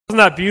Isn't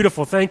that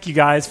beautiful? Thank you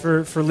guys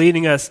for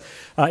leading us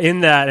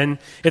in that. And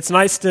it's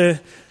nice to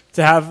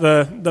have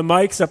the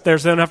mics up there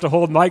so they don't have to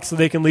hold mics so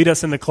they can lead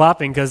us in the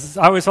clapping, because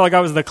I always felt like I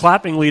was the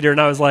clapping leader, and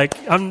I was like,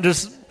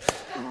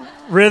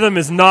 rhythm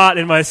is not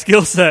in my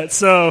skill set.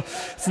 So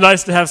it's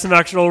nice to have some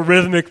actual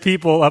rhythmic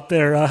people up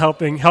there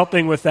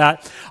helping with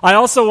that. I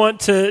also want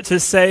to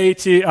say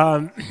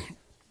to...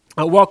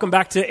 welcome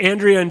back to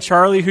Andrea and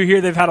Charlie, who are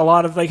here. They've had a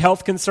lot of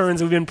health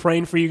concerns. We've been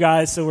praying for you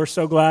guys, so we're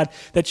so glad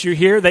that you're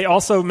here. They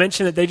also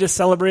mentioned that they just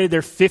celebrated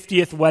their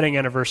 50th wedding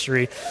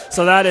anniversary.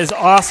 So that is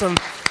awesome.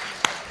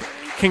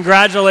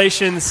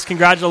 Congratulations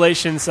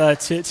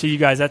to you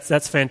guys.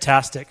 That's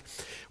fantastic.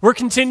 We're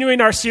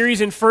continuing our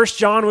series in 1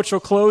 John, which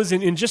will close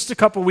in just a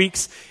couple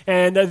weeks.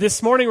 And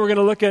this morning we're going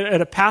to look at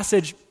a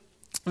passage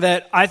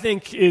that I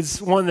think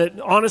is one that,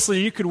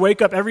 honestly, you could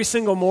wake up every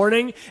single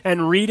morning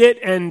and read it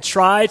and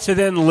try to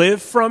then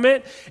live from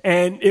it,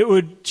 and it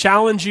would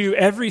challenge you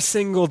every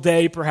single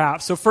day,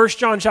 perhaps. So 1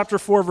 John chapter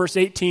 4, verse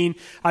 18,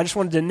 I just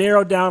wanted to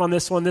narrow down on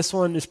this one. This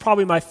one is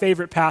probably my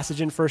favorite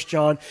passage in 1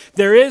 John.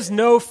 There is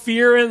no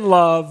fear in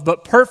love,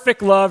 but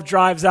perfect love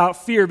drives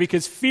out fear,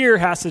 because fear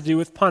has to do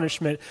with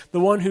punishment. The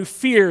one who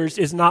fears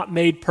is not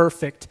made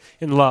perfect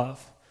in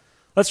love.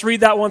 Let's read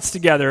that once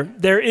together.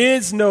 There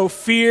is no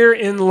fear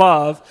in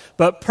love,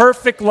 but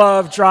perfect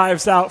love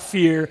drives out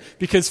fear,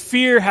 because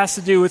fear has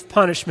to do with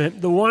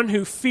punishment. The one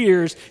who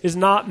fears is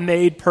not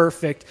made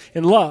perfect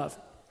in love.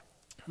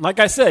 Like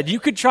I said, you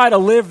could try to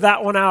live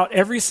that one out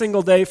every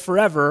single day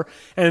forever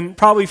and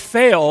probably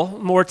fail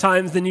more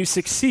times than you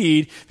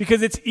succeed,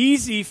 because it's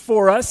easy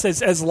for us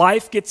as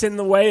life gets in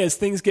the way, as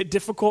things get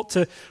difficult,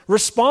 to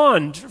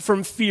respond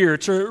from fear,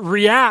 to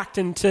react,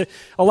 and to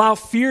allow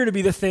fear to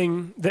be the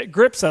thing that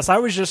grips us. I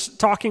was just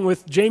talking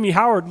with Jamie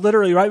Howard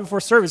literally right before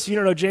service. You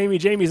don't know Jamie.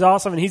 Jamie's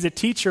awesome, and he's a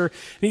teacher. And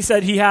he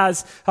said he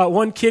has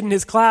one kid in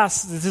his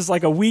class. This is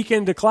like a week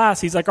into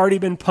class. He's already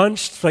been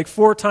punched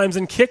 4 times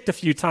and kicked a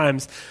few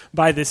times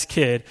by this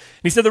kid.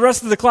 And he said the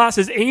rest of the class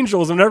is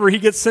angels, and whenever he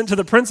gets sent to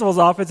the principal's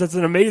office, it's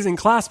an amazing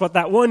class, but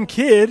that one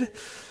kid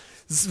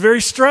is very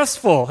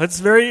stressful.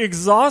 It's very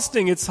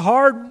exhausting. It's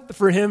hard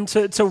for him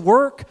to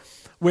work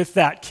with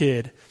that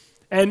kid.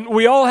 And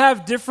we all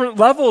have different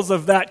levels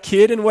of that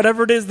kid in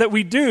whatever it is that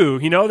we do.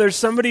 You know, there's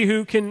somebody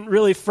who can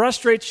really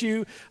frustrate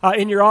you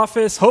in your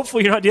office.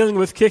 Hopefully you're not dealing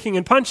with kicking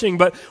and punching,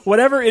 but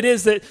whatever it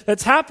is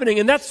that's happening.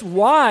 And that's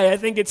why I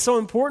think it's so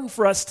important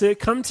for us to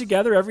come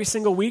together every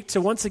single week to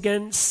once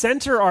again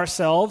center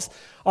ourselves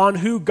on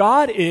who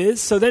God is,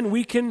 so then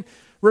we can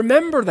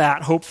remember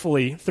that,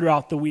 hopefully,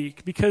 throughout the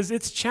week, because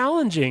it's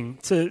challenging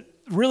to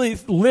really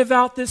live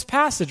out this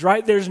passage,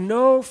 right? There's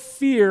no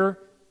fear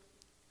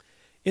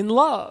in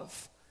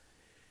love.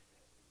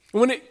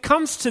 When it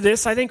comes to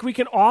this, I think we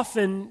can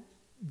often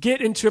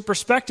get into a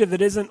perspective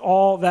that isn't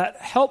all that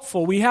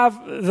helpful. We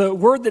have the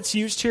word that's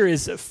used here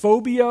is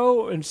phobia,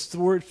 and it's the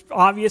word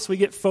obvious we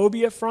get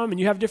phobia from, and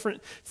you have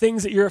different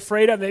things that you're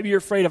afraid of. Maybe you're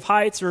afraid of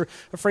heights, or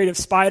afraid of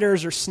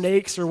spiders or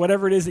snakes, or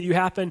whatever it is that you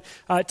happen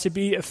to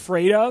be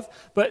afraid of.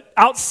 But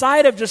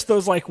outside of just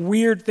those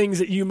weird things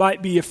that you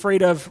might be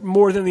afraid of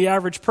more than the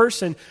average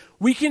person,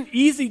 we can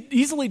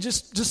easily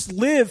just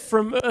live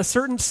from a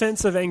certain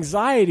sense of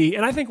anxiety.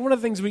 And I think one of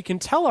the things we can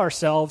tell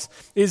ourselves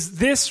is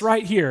this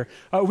right here.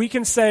 We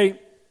can say,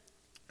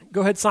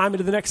 go ahead, Simon,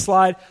 to the next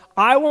slide.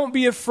 I won't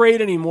be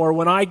afraid anymore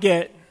when I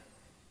get...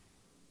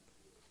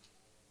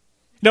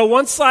 Now,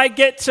 once I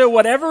get to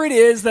whatever it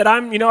is that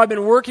I've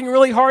been working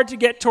really hard to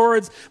get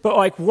towards,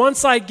 but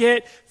once I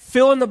get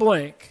fill in the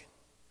blank,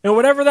 and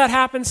whatever that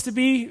happens to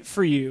be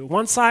for you,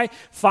 once I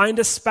find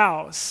a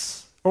spouse,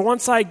 or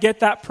once I get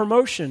that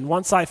promotion,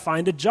 once I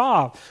find a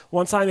job,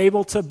 once I'm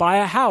able to buy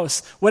a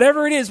house,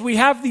 whatever it is, we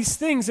have these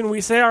things and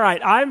we say, all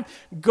right, I'm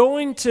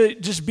going to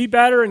just be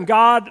better, and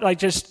God,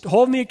 just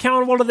hold me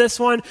accountable to this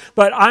one,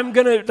 but I'm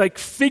going to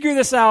figure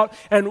this out,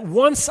 and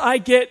once I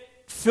get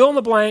fill in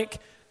the blank,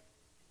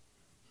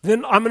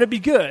 then I'm going to be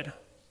good.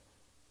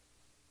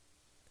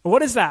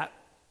 What is that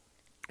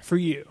for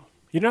you?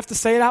 You don't have to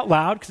say it out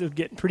loud, because it's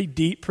getting pretty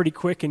deep pretty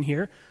quick in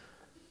here.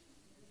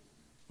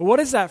 But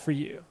what is that for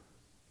you?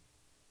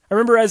 I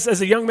remember as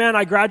a young man,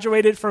 I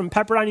graduated from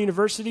Pepperdine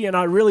University, and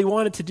I really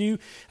wanted to do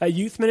a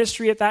youth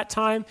ministry at that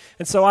time.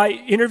 And so I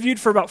interviewed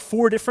for about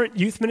 4 different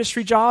youth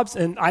ministry jobs,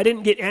 and I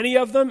didn't get any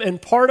of them. And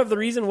part of the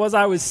reason was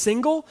I was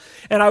single,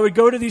 and I would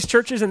go to these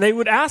churches, and they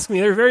would ask me,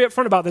 they were very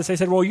upfront about this. They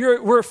said, well,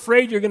 we're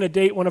afraid you're going to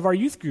date one of our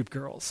youth group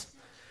girls.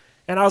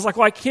 And I was like,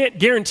 well, I can't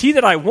guarantee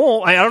that I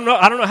won't. I don't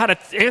know how to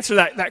answer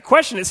that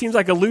question. It seems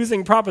like a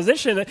losing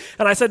proposition.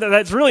 And I said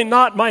that's really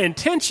not my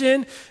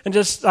intention. And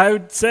I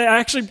would say, I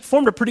actually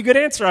formed a pretty good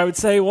answer. I would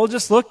say, well,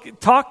 just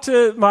talk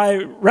to my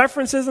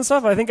references and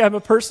stuff. I think I'm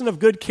a person of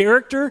good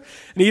character,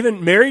 and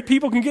even married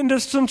people can get into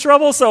some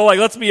trouble. So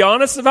let's be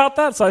honest about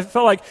that. So I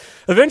felt like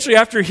eventually,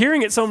 after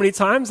hearing it so many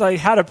times, I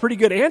had a pretty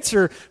good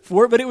answer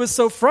for it, but it was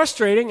so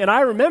frustrating. And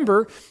I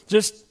remember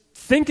just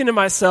thinking to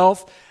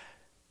myself,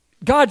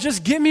 God,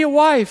 just give me a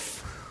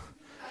wife.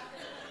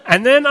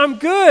 And then I'm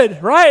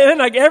good, right? And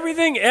like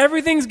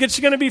everything's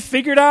going to be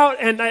figured out.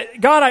 And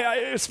God,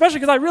 especially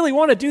because I really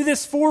want to do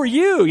this for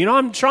you. You know,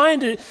 I'm trying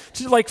to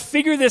like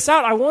figure this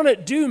out. I want to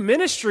do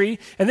ministry,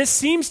 and this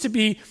seems to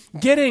be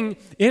getting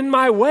in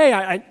my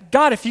way.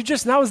 God, if you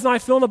just, that was my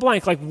fill in the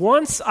blank. Like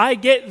once I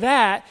get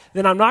that,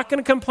 then I'm not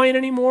going to complain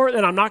anymore.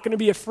 Then I'm not going to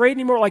be afraid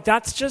anymore. Like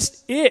that's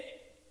just it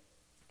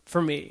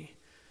for me.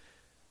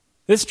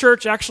 This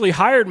church actually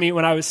hired me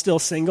when I was still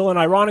single, and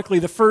ironically,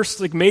 the first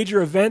like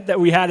major event that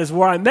we had is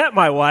where I met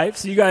my wife.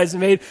 So you guys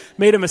made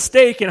a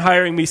mistake in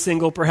hiring me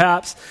single,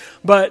 perhaps.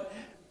 But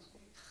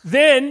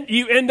then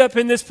you end up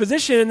in this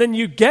position, and then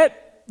you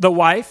get the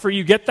wife, or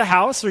you get the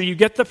house, or you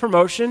get the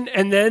promotion,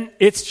 and then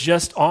it's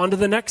just on to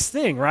the next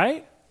thing,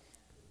 right?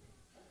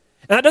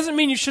 And that doesn't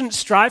mean you shouldn't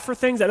strive for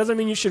things. That doesn't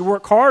mean you should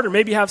work hard or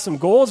maybe have some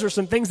goals or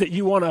some things that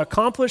you want to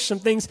accomplish, some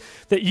things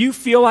that you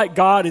feel like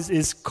God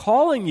is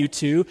calling you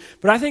to.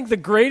 But I think the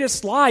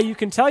greatest lie you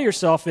can tell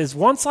yourself is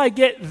once I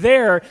get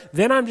there,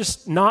 then I'm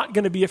just not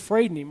going to be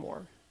afraid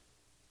anymore.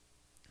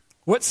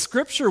 What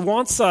Scripture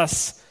wants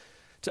us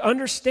to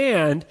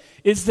understand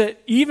is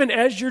that even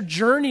as you're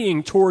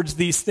journeying towards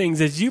these things,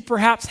 as you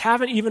perhaps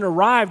haven't even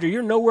arrived or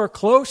you're nowhere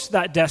close to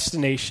that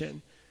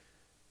destination,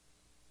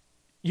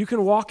 you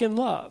can walk in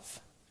love.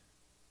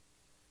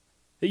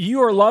 That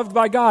you are loved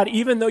by God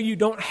even though you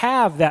don't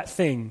have that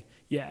thing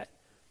yet.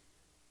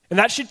 And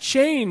that should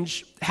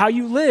change how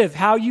you live,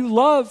 how you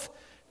love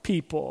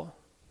people,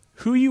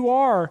 who you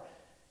are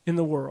in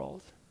the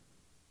world.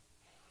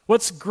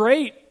 What's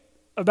great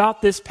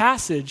about this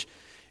passage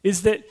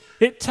is that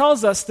it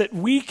tells us that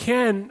we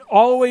can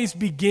always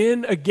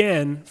begin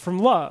again from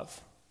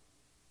love.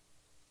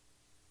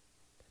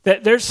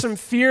 That there's some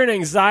fear and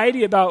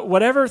anxiety about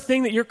whatever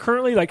thing that you're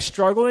currently like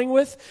struggling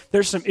with.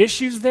 There's some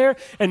issues there.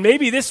 And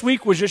maybe this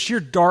week was just your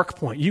dark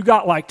point. You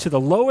got like to the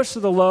lowest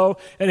of the low,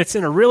 and it's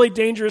in a really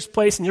dangerous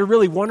place, and you're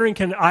really wondering,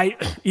 can I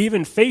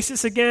even face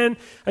this again?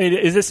 I mean,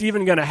 is this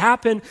even going to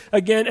happen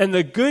again? And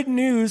the good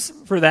news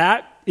for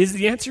that is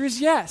the answer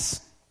is yes.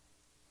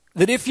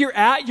 That if you're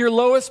at your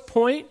lowest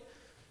point,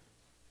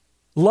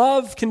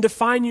 love can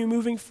define you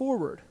moving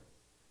forward.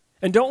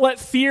 And don't let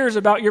fears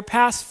about your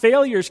past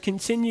failures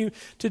continue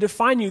to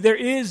define you. There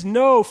is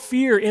no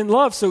fear in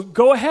love. So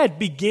go ahead,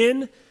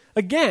 begin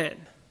again.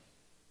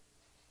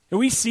 And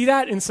we see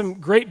that in some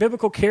great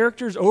biblical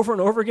characters over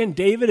and over again.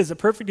 David is a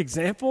perfect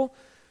example.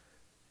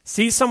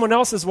 Sees someone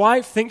else's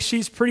wife, thinks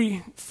she's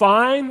pretty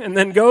fine, and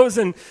then goes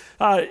and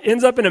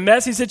ends up in a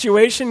messy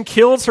situation,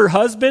 kills her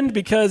husband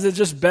because it's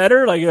just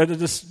better, like to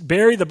just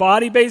bury the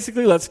body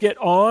basically. Let's get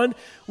on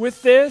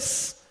with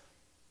this.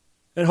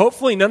 And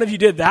hopefully none of you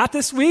did that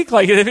this week.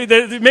 Like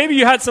maybe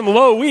you had some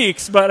low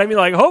weeks, but I mean,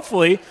 like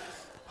hopefully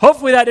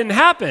that didn't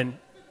happen.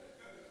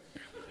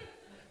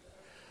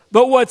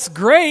 But what's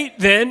great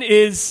then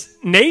is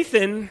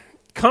Nathan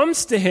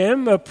comes to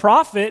him, a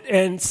prophet,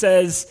 and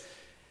says,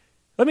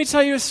 let me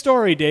tell you a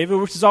story, David,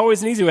 which is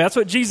always an easy way. That's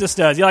what Jesus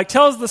does. He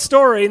tells the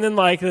story, and then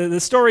the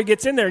story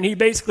gets in there, and he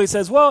basically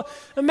says, well,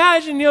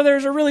 imagine,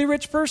 there's a really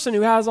rich person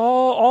who has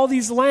all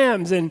these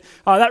lambs, and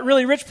that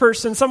really rich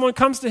person, someone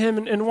comes to him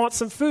and wants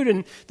some food,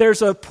 and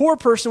there's a poor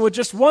person with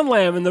just one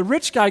lamb, and the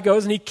rich guy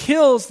goes and he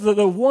kills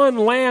the one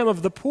lamb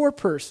of the poor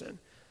person.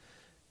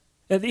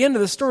 At the end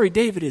of the story,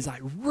 David is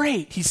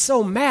irate. He's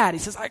so mad. He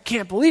says, I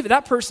can't believe it.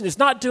 That person is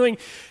not doing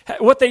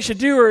what they should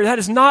do, or that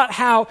is not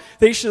how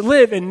they should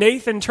live. And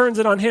Nathan turns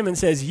it on him and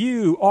says,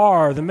 you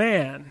are the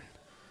man.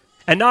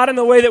 And not in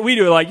the way that we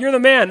do it, like you're the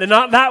man, and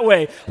not that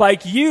way.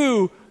 Like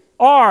you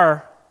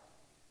are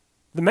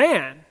the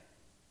man.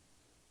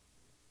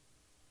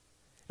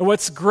 And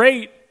what's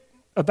great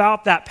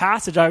about that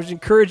passage, I would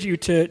encourage you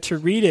to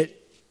read it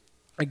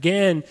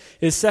again,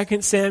 is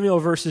 2 Samuel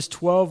verses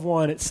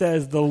 12:1. It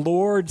says, the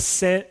Lord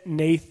sent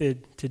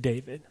Nathan to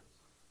David.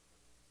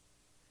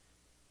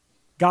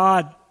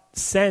 God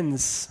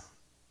sends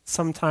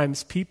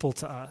sometimes people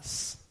to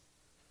us.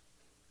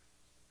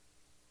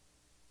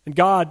 And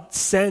God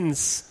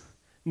sends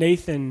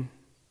Nathan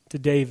to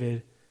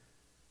David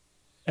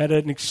at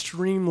an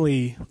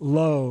extremely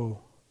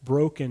low,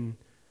 broken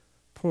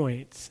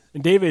point.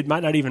 And David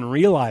might not even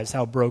realize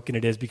how broken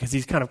it is because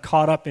he's kind of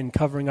caught up in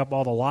covering up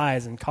all the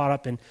lies and caught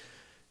up in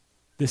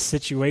this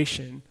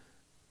situation.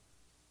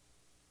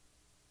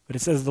 But it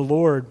says the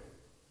Lord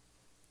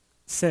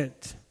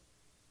sent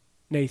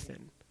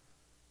Nathan.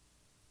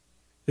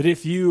 That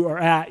if you are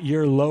at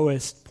your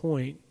lowest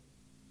point,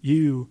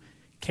 you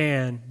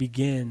can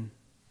begin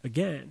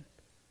again.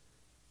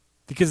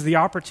 Because the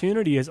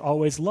opportunity is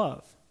always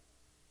love.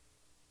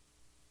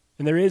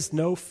 And there is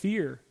no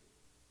fear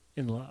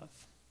in love.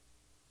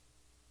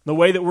 The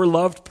way that we're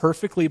loved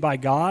perfectly by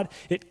God,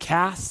 it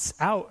casts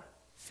out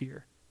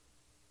fear.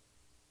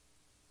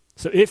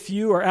 So if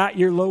you are at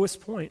your lowest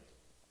point,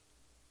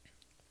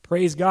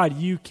 praise God,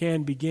 you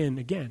can begin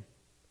again.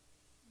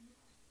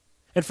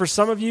 And for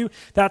some of you,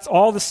 that's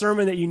all the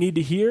sermon that you need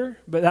to hear,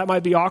 but that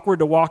might be awkward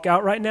to walk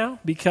out right now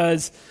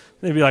because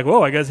they'd be like,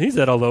 whoa, I guess he's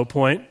at a low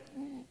point.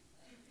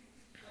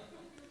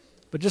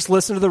 But just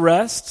listen to the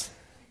rest.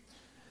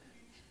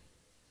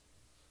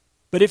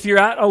 But if you're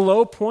at a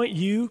low point,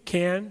 you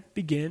can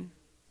begin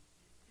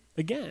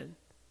again.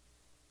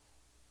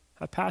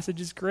 That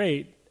passage is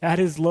great. At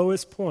his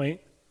lowest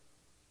point,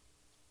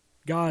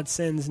 God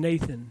sends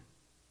Nathan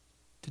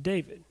to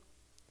David.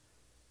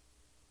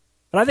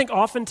 But I think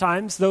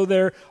oftentimes, though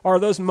there are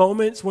those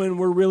moments when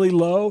we're really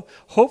low,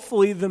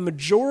 hopefully the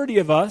majority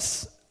of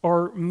us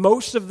are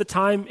most of the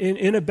time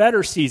in a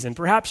better season.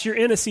 Perhaps you're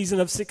in a season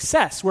of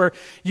success where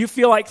you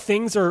feel like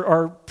things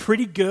are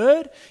pretty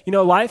good. You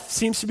know, life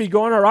seems to be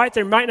going all right.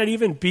 There might not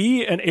even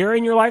be an area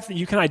in your life that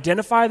you can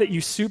identify that you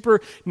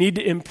super need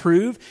to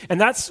improve. And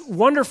that's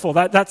wonderful.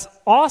 That's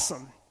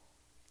awesome.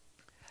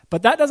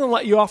 But that doesn't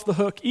let you off the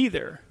hook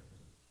either.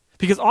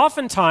 Because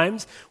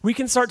oftentimes we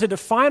can start to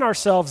define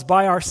ourselves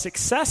by our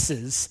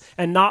successes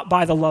and not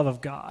by the love of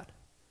God.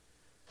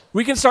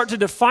 We can start to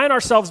define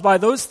ourselves by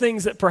those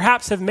things that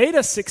perhaps have made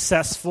us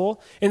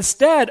successful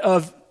instead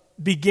of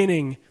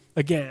beginning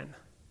again.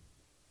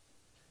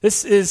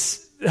 This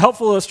is a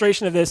helpful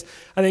illustration of this,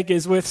 I think,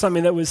 is with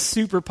something that was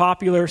super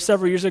popular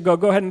several years ago.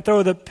 Go ahead and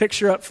throw the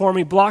picture up for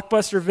me.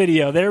 Blockbuster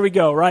Video. There we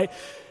go, right?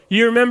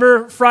 You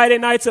remember Friday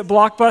nights at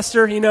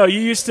Blockbuster? You know,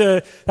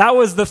 that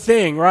was the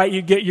thing, right?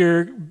 You get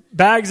your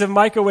bags of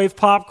microwave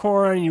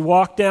popcorn and you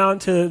walk down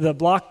to the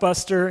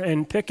Blockbuster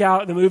and pick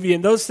out the movie.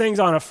 And those things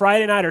on a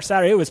Friday night or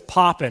Saturday, it was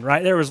popping,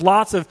 right? There was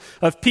lots of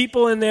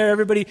people in there,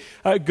 everybody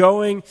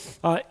going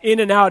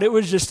in and out. It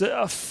was just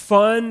a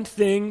fun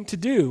thing to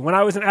do. When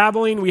I was in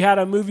Abilene, we had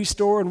a movie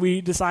store and we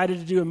decided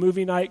to do a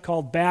movie night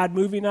called Bad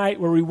Movie Night,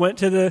 where we went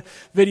to the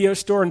video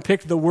store and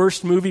picked the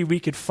worst movie we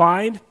could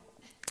find.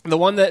 The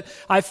one that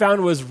I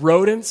found was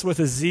Rodents with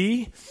a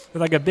Z,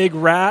 with like a big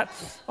rat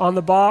on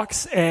the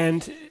box.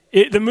 And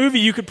the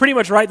movie, you could pretty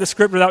much write the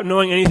script without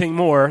knowing anything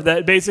more.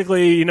 That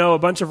basically, you know, a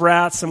bunch of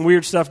rats, some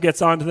weird stuff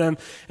gets onto them,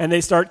 and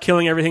they start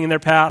killing everything in their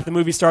path. The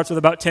movie starts with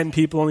about 10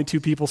 people, only 2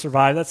 people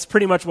survive. That's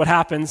pretty much what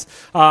happens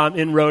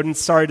in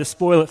Rodents. Sorry to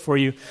spoil it for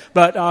you.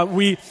 But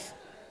we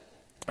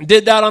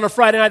did that on a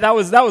Friday night. That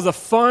was a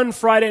fun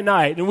Friday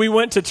night. And we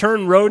went to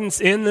turn Rodents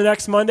in the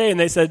next Monday, and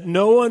they said,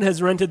 no one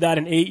has rented that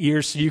in 8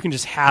 years, so you can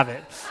just have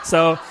it.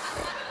 So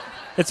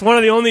it's one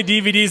of the only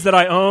DVDs that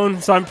I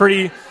own, so I'm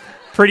pretty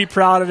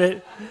proud of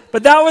it.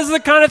 But that was the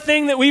kind of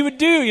thing that we would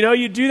do. You know,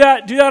 you do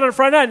that on a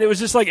Friday night, and it was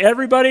just like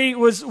everybody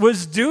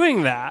was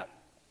doing that.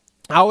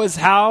 That was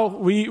how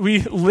we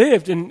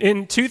lived.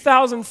 In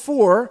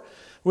 2004,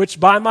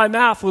 which by my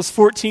math was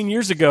 14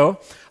 years ago,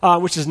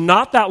 which is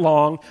not that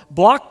long,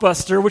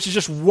 Blockbuster, which is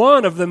just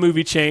one of the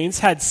movie chains,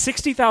 had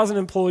 60,000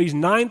 employees,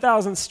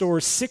 9,000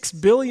 stores, $6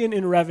 billion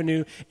in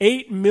revenue,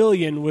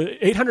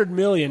 $800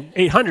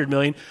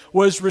 million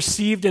was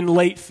received in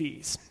late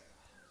fees.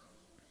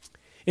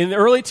 In the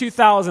early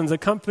 2000s,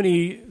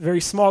 a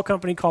very small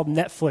company called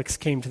Netflix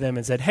came to them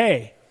and said,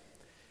 hey,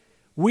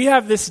 we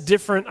have this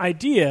different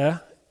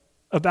idea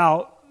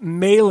about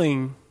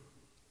mailing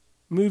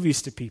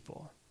movies to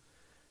people.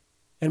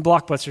 And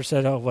Blockbuster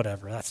said, oh,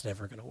 whatever, that's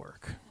never going to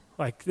work.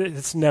 Like,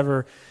 it's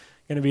never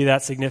going to be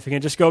that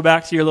significant. Just go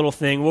back to your little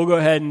thing. We'll go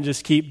ahead and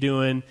just keep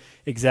doing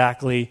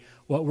exactly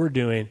what we're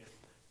doing.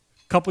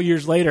 A couple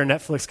years later,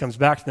 Netflix comes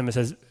back to them and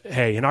says,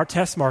 hey, in our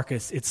test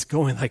markets, it's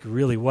going like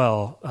really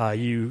well.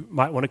 You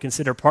might want to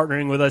consider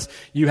partnering with us.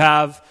 You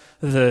have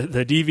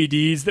the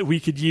DVDs that we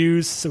could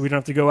use, so we don't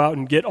have to go out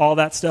and get all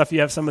that stuff. You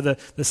have some of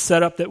the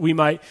setup that we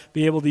might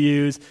be able to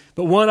use.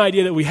 But one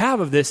idea that we have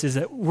of this is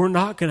that we're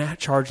not going to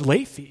charge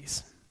late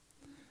fees.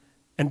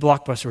 And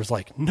Blockbuster was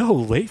like, no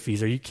late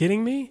fees, are you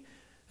kidding me?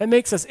 That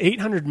makes us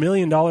 $800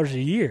 million a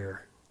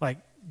year. Like,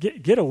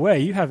 get away.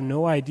 You have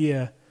no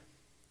idea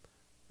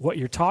what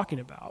you're talking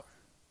about.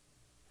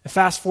 And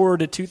fast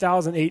forward to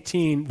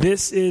 2018,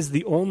 this is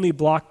the only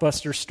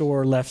Blockbuster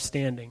store left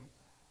standing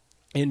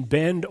in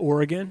Bend,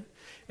 Oregon.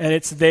 And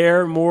it's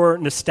there more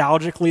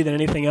nostalgically than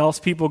anything else.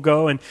 People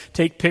go and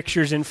take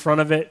pictures in front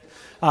of it.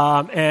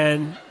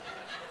 And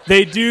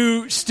they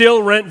do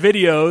still rent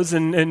videos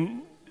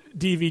and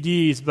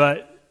DVDs,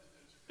 but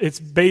it's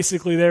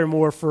basically there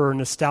more for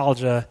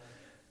nostalgia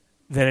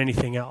than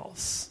anything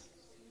else.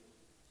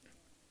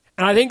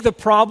 And I think the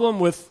problem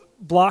with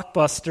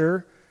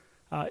Blockbuster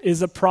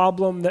is a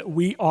problem that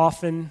we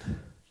often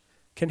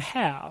can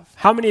have.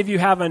 How many of you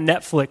have a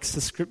Netflix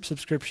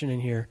subscription in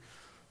here?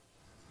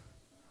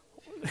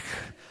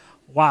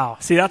 Wow.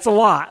 See, that's a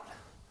lot.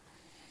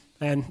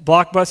 And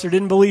Blockbuster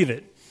didn't believe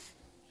it.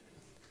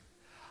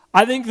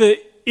 I think the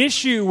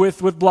issue with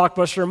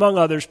Blockbuster, among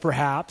others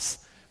perhaps,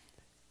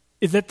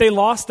 is that they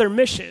lost their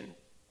mission.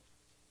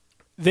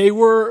 They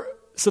were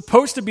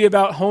supposed to be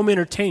about home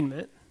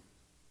entertainment,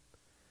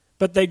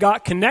 but they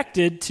got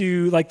connected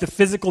to like the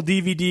physical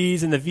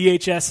DVDs and the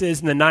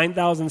VHSs and the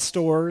 9,000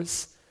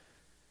 stores.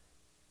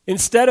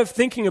 Instead of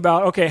thinking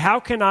about, okay,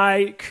 how can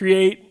I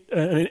create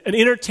an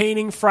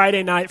entertaining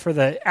Friday night for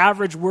the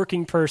average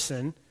working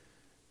person,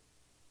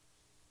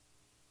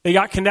 they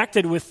got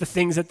connected with the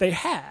things that they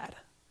had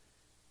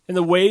and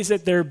the ways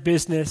that their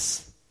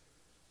business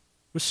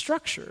was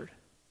structured.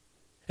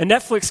 And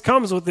Netflix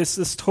comes with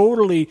this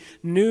totally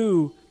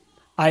new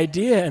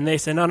idea, and they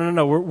say,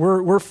 no,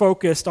 we're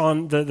focused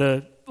on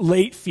the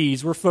late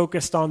fees. We're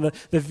focused on the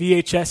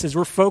VHSs.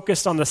 We're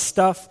focused on the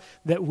stuff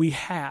that we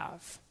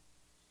have.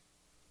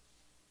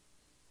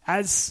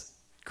 As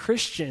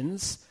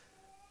Christians,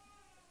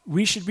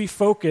 we should be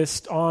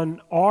focused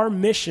on our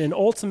mission,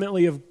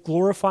 ultimately, of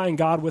glorifying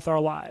God with our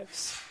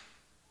lives,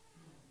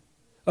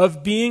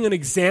 of being an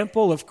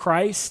example of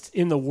Christ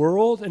in the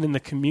world and in the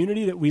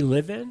community that we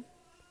live in.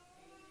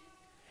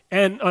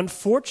 And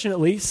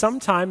unfortunately,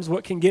 sometimes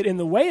what can get in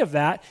the way of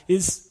that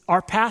is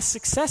our past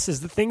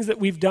successes, the things that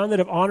we've done that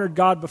have honored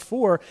God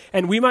before,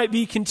 and we might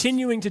be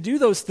continuing to do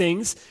those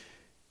things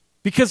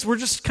because we're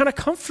just kind of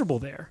comfortable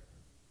there.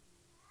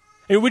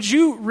 And would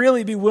you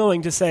really be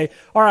willing to say,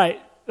 all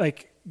right,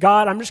 like,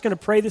 God, I'm just going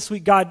to pray this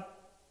week, God,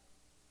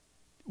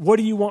 what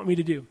do you want me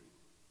to do?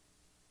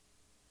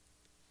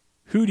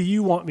 Who do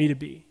you want me to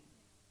be?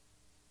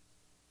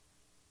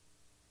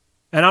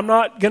 And I'm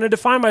not going to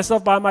define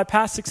myself by my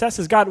past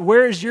successes. God,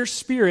 where is your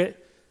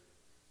Spirit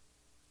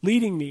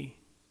leading me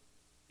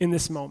in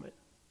this moment?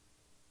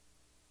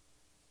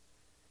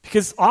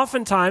 Because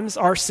oftentimes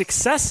our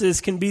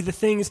successes can be the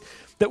things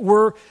that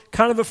we're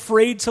kind of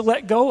afraid to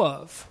let go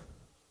of,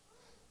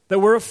 that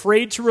we're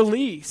afraid to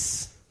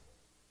release.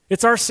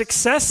 It's our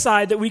success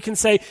side that we can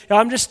say,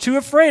 I'm just too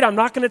afraid. I'm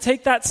not going to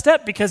take that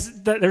step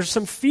because there's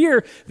some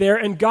fear there.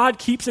 And God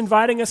keeps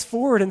inviting us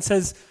forward and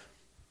says,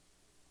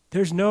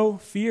 there's no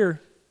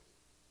fear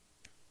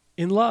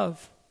in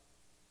love.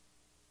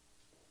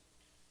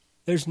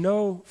 There's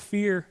no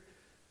fear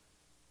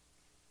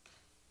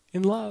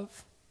in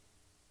love.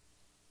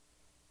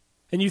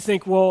 And you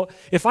think, well,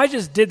 if I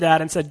just did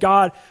that and said,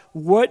 God,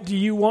 what do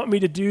you want me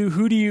to do?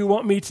 Who do you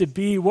want me to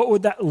be? What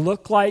would that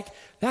look like?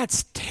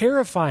 That's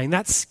terrifying.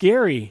 That's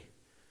scary.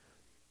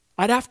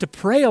 I'd have to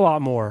pray a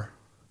lot more.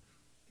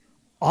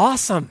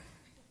 Awesome.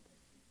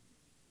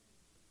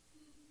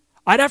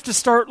 I'd have to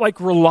start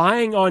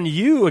relying on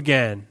you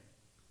again.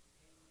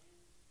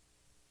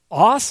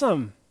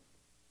 Awesome.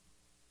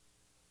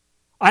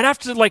 I'd have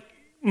to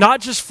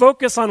not just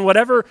focus on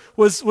whatever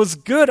was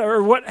good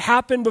or what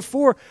happened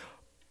before.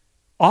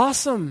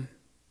 Awesome.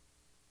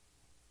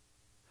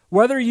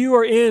 Whether you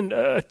are in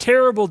a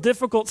terrible,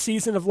 difficult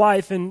season of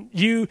life and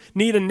you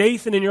need a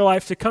Nathan in your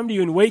life to come to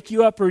you and wake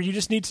you up, or you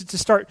just need to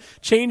start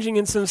changing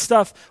in some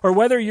stuff, or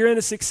whether you're in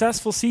a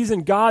successful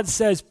season, God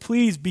says,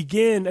 please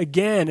begin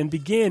again and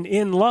begin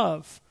in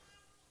love.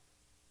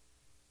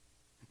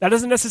 That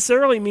doesn't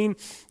necessarily mean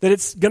that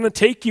it's going to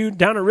take you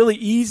down a really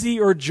easy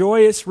or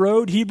joyous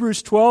road.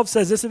 Hebrews 12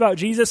 says this about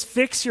Jesus: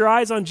 fix your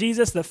eyes on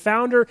Jesus, the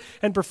founder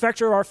and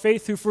perfecter of our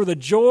faith, who for the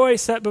joy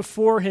set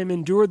before him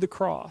endured the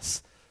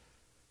cross.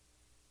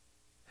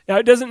 Now,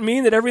 it doesn't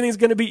mean that everything's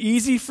going to be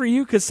easy for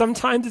you, because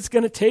sometimes it's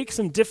going to take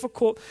some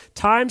difficult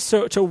times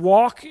to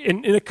walk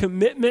in a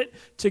commitment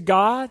to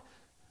God.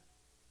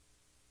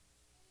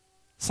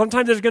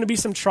 Sometimes there's going to be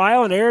some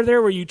trial and error there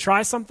where you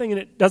try something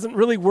and it doesn't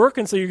really work,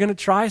 and so you're going to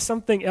try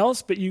something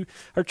else, but you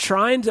are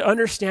trying to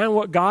understand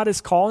what God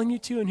is calling you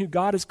to and who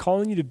God is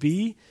calling you to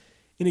be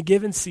in a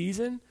given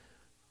season.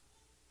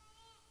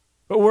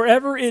 But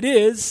wherever it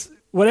is,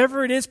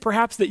 whatever it is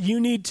perhaps that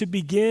you need to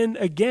begin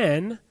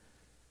again,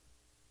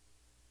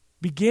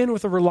 begin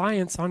with a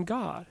reliance on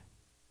God.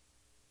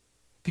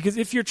 Because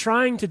if you're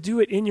trying to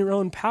do it in your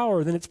own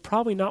power, then it's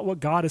probably not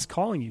what God is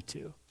calling you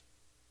to.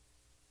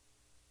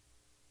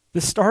 The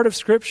start of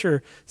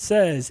Scripture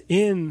says,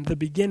 in the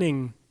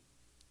beginning,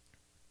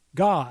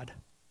 God.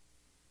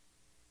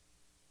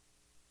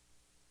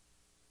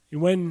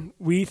 And when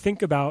we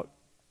think about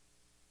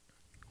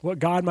what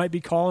God might be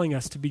calling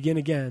us to begin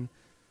again,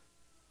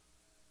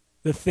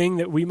 the thing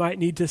that we might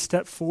need to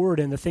step forward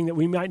in, the thing that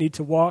we might need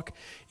to walk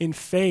in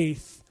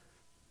faith,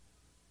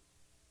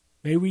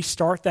 may we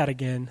start that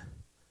again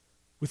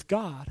with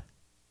God.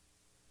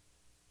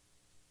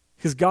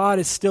 Because God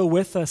is still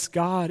with us.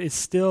 God is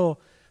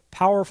still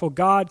powerful.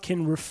 God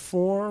can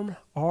reform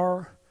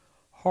our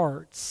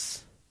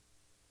hearts.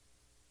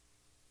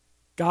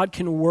 God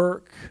can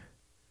work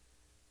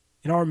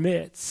in our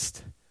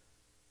midst.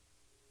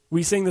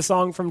 We sing the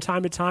song from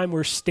time to time,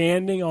 we're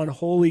standing on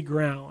holy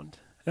ground.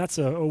 That's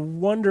a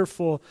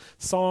wonderful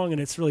song,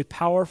 and it's really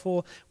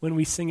powerful when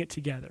we sing it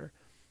together.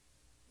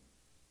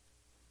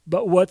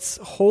 But what's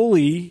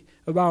holy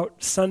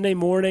about Sunday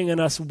morning and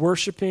us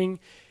worshiping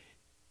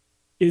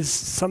is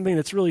something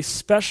that's really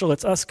special.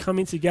 It's us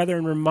coming together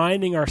and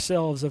reminding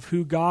ourselves of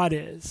who God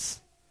is.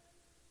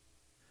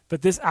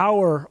 But this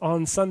hour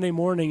on Sunday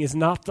morning is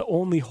not the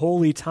only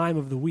holy time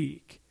of the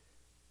week.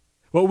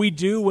 What we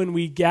do when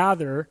we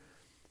gather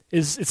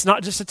is, it's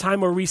not just a time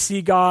where we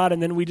see God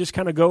and then we just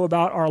kind of go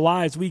about our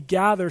lives. We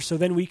gather so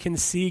then we can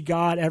see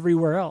God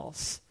everywhere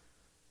else.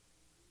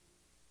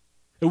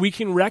 And we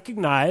can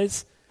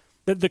recognize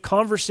that the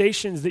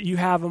conversations that you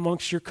have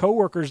amongst your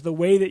coworkers, the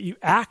way that you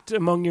act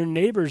among your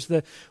neighbors,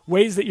 the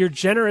ways that you're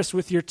generous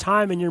with your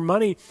time and your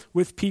money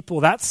with people,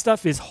 that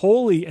stuff is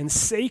holy and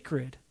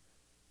sacred.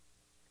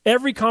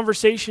 Every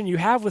conversation you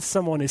have with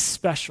someone is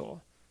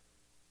special.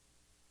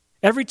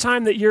 Every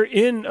time that you're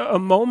in a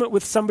moment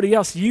with somebody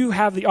else, you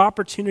have the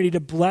opportunity to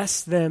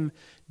bless them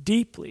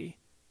deeply.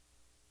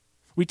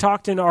 We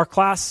talked in our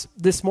class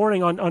this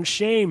morning on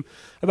shame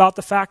about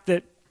the fact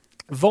that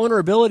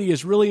vulnerability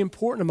is really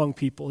important among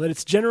people, that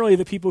it's generally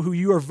the people who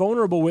you are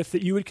vulnerable with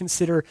that you would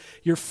consider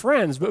your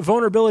friends, but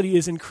vulnerability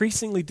is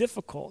increasingly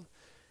difficult.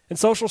 And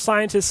social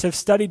scientists have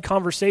studied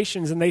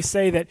conversations, and they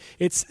say that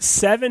it's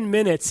 7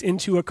 minutes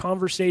into a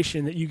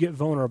conversation that you get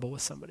vulnerable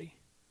with somebody.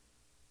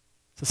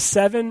 So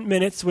 7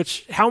 minutes,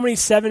 how many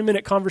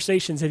 7-minute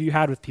conversations have you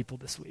had with people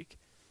this week?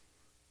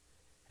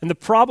 And the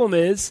problem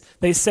is,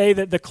 they say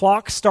that the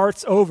clock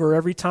starts over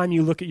every time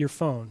you look at your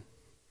phone.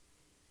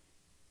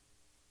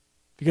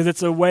 Because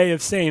it's a way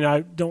of saying,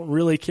 I don't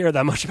really care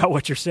that much about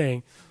what you're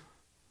saying.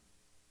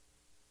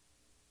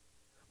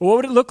 Well, what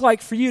would it look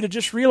like for you to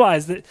just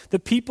realize that the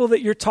people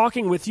that you're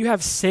talking with, you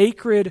have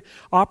sacred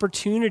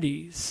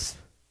opportunities.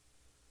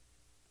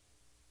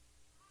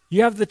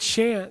 You have the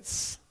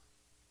chance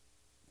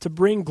to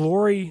bring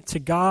glory to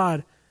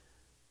God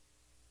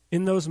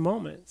in those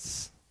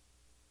moments.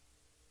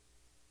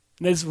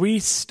 And as we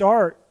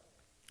start,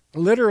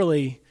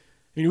 literally,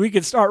 we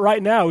could start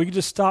right now. We could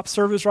just stop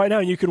service right now,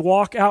 and you could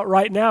walk out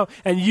right now,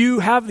 and you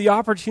have the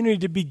opportunity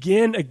to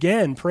begin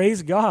again.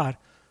 Praise God.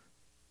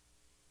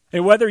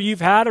 And whether you've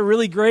had a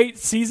really great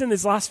season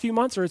these last few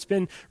months or it's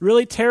been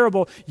really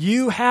terrible,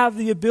 you have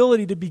the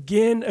ability to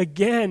begin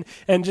again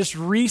and just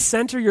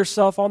recenter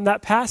yourself on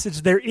that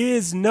passage. There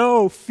is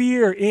no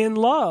fear in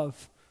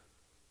love.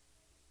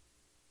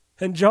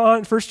 And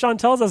 1 John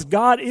tells us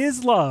God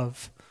is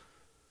love.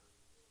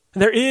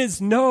 There is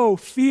no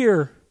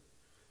fear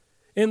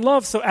in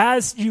love. So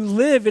as you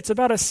live, it's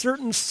about a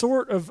certain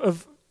sort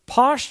of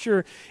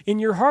posture in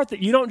your heart that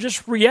you don't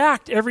just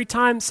react every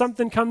time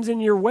something comes in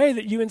your way,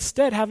 that you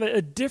instead have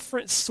a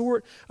different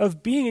sort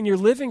of being and you're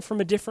living from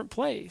a different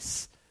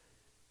place.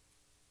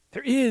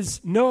 There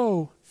is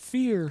no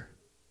fear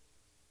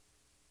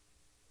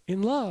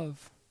in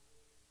love.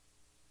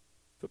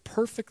 But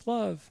perfect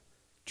love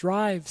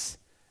drives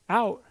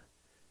out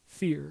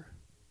fear.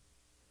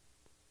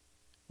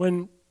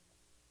 When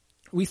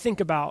we think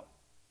about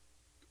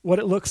what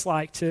it looks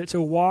like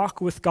to walk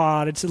with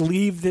God and to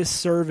leave this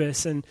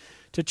service and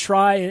to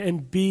try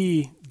and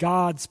be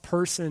God's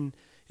person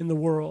in the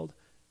world,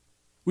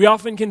 we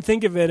often can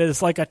think of it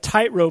as like a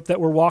tightrope that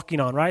we're walking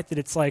on, right? That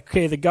it's like,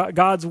 okay,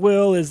 God's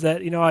will is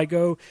that, I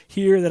go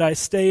here, that I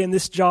stay in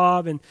this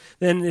job, and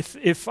then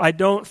if I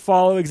don't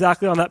follow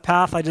exactly on that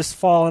path, I just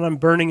fall and I'm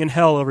burning in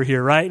hell over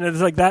here, right? And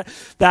it's like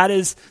that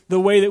is the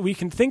way that we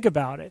can think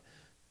about it.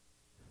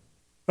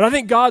 But I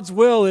think God's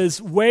will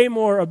is way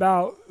more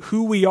about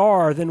who we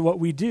are than what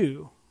we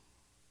do.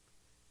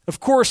 Of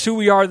course, who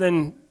we are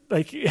then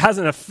it has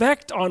an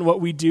effect on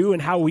what we do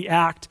and how we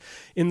act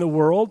in the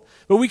world.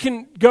 But we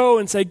can go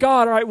and say,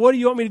 God, all right, what do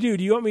you want me to do?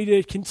 Do you want me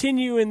to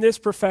continue in this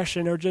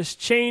profession or just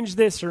change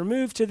this or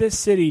move to this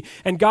city?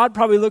 And God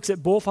probably looks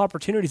at both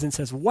opportunities and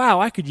says,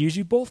 wow, I could use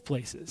you both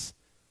places.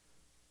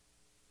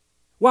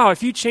 Wow,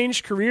 if you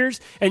changed careers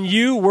and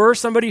you were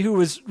somebody who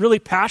was really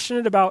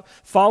passionate about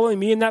following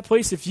me in that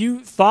place, if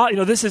you thought,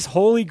 this is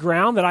holy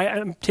ground that I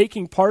am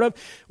taking part of,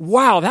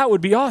 wow, that would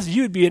be awesome.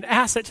 You would be an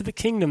asset to the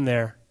kingdom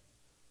there.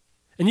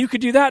 And you could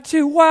do that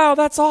too. Wow,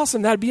 that's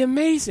awesome. That'd be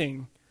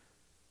amazing.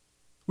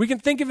 We can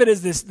think of it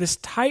as this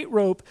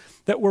tightrope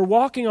that we're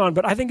walking on,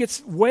 but I think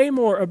it's way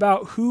more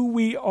about who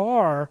we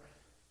are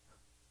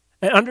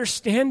and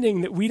understanding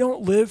that we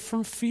don't live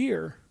from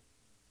fear,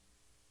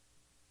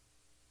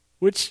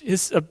 which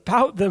is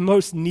about the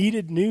most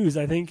needed news,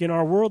 I think, in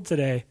our world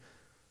today.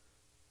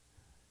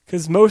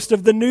 Because most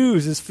of the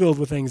news is filled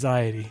with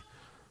anxiety.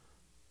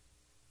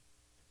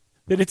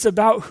 That it's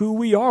about who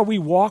we are. We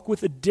walk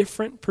with a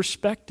different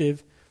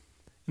perspective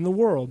in the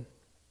world.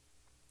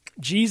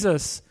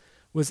 Jesus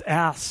was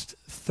asked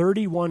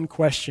 31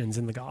 questions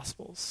in the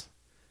Gospels.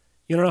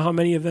 You don't know how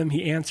many of them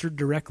he answered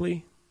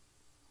directly?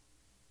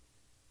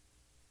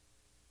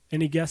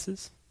 Any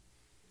guesses?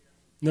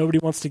 Nobody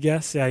wants to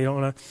guess? Yeah, you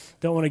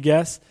don't want to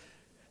guess.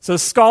 So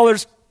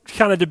scholars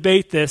kind of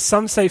debate this.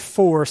 Some say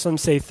 4, some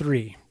say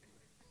 3.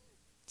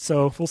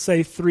 So we'll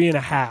say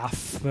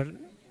 3.5, but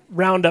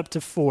round up to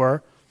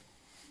 4.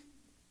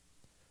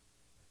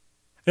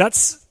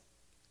 That's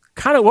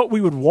kind of what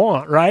we would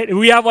want, right? And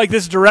we have like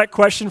this direct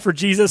question for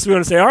Jesus. We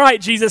want to say, all right,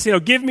 Jesus,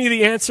 give me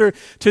the answer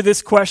to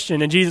this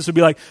question. And Jesus would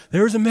be like,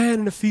 there's a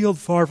man in a field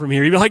far from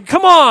here. He'd be like,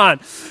 come on.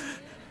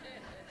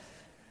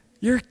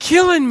 You're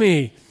killing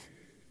me.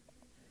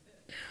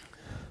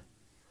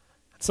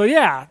 So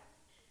yeah,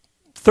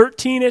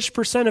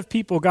 13-ish% of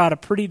people got a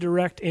pretty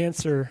direct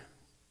answer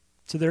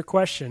to their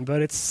question,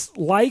 but it's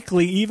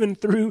likely, even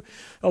through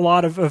a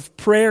lot of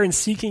prayer and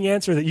seeking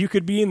answer, that you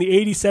could be in the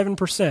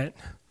 87%.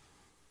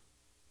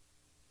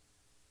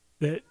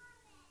 That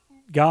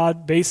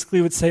God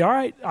basically would say, all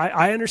right,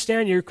 I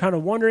understand you're kind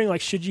of wondering, like,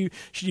 should you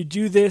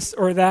do this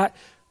or that?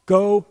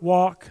 Go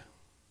walk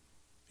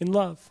in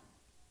love.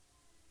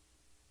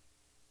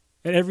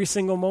 At every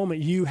single moment,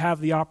 you have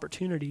the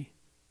opportunity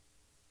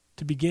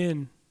to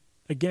begin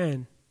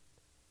again.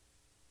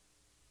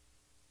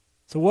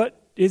 So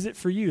what is it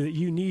for you that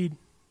you need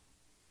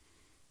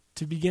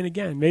to begin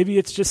again? Maybe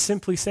it's just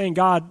simply saying,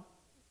 God,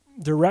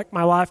 direct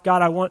my life.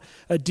 God, I want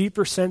a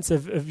deeper sense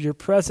of your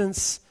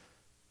presence.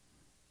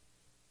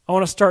 I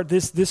want to start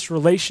this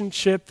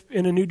relationship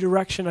in a new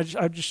direction.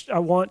 I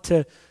want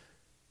to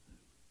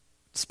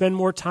spend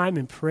more time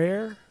in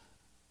prayer.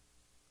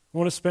 I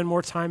want to spend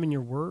more time in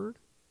your word.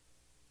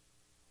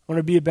 I want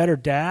to be a better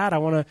dad. I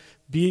want to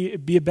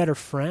be a better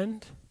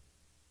friend.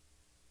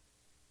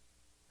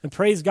 And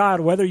praise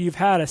God, whether you've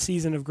had a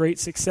season of great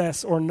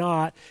success or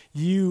not,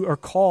 you are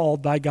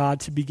called by God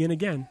to begin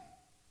again.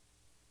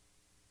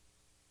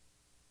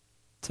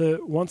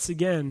 To once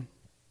again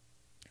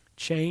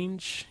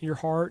change your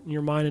heart and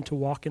your mind and to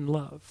walk in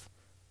love.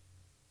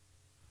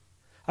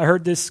 I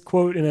heard this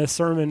quote in a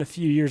sermon a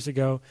few years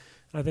ago.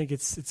 I think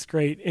it's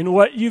great. In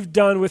what you've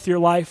done with your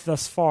life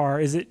thus far,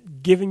 is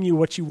it giving you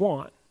what you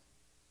want?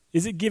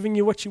 Is it giving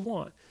you what you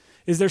want?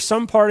 Is there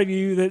some part of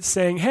you that's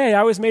saying, hey,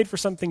 I was made for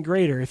something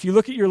greater? If you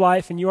look at your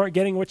life and you aren't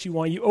getting what you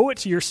want, you owe it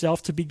to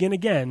yourself to begin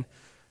again,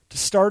 to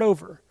start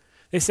over.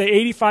 They say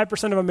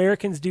 85% of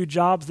Americans do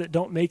jobs that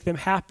don't make them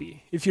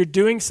happy. If you're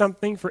doing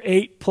something for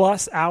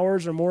 8+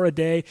 hours or more a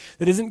day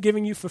that isn't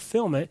giving you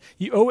fulfillment,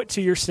 you owe it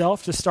to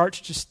yourself to start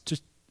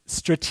to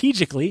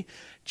strategically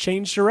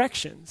change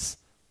directions.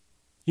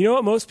 You know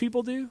what most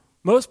people do?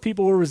 Most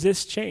people will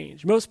resist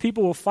change. Most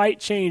people will fight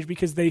change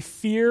because they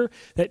fear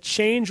that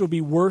change will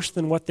be worse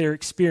than what they're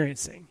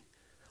experiencing.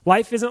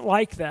 Life isn't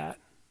like that.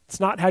 It's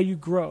not how you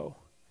grow.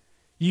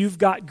 You've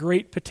got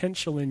great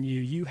potential in you.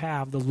 You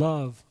have the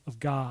love of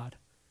God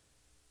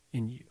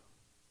in you.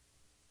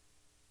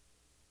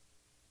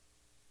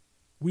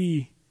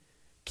 We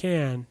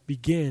can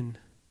begin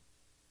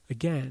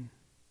again.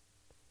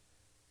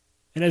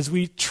 And as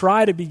we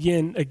try to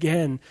begin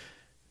again,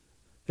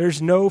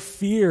 there's no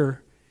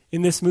fear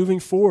in this moving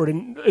forward.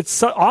 And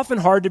it's often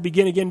hard to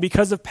begin again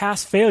because of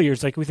past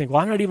failures. Like we think, well,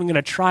 I'm not even going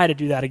to try to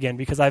do that again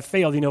because I've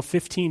failed,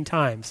 15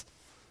 times.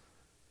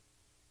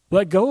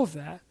 Let go of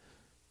that.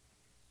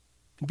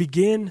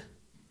 Begin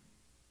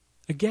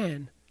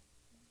again.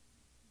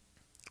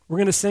 We're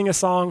going to sing a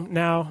song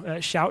now,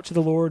 Shout to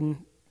the Lord,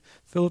 and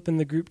Philip and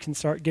the group can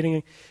start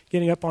getting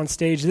up on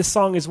stage. This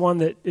song is one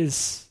that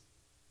is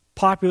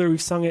popular. We've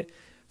sung it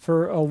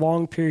for a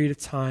long period of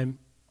time.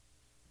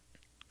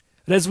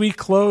 But as we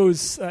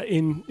close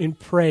in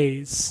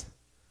praise,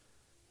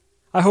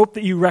 I hope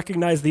that you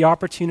recognize the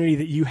opportunity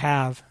that you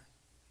have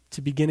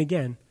to begin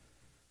again.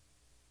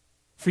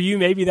 For you,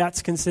 maybe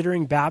that's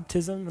considering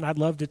baptism, and I'd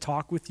love to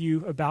talk with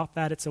you about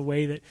that. It's a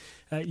way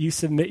that you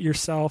submit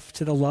yourself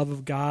to the love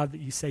of God, that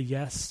you say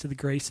yes to the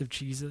grace of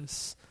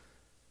Jesus.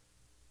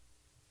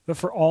 But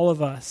for all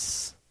of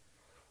us,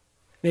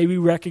 may we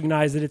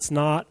recognize that it's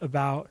not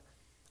about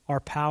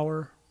our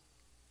power.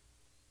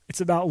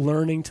 It's about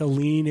learning to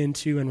lean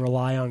into and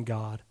rely on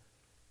God.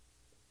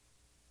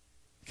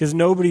 Because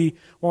nobody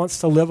wants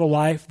to live a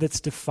life that's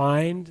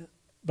defined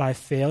by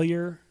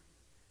failure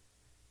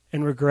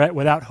and regret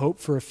without hope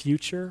for a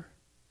future.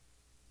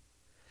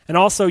 And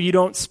also, you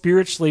don't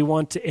spiritually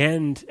want to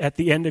end at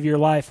the end of your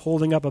life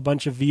holding up a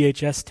bunch of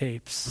VHS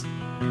tapes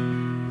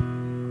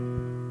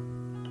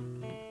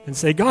and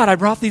say, God, I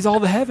brought these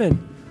all to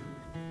heaven.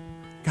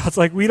 God's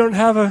like, we don't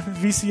have a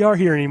VCR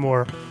here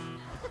anymore.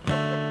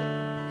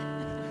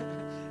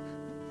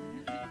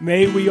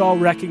 May we all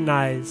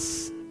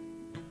recognize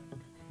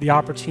the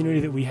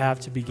opportunity that we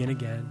have to begin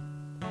again.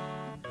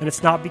 And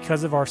it's not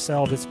because of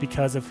ourselves, it's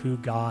because of who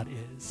God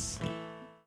is.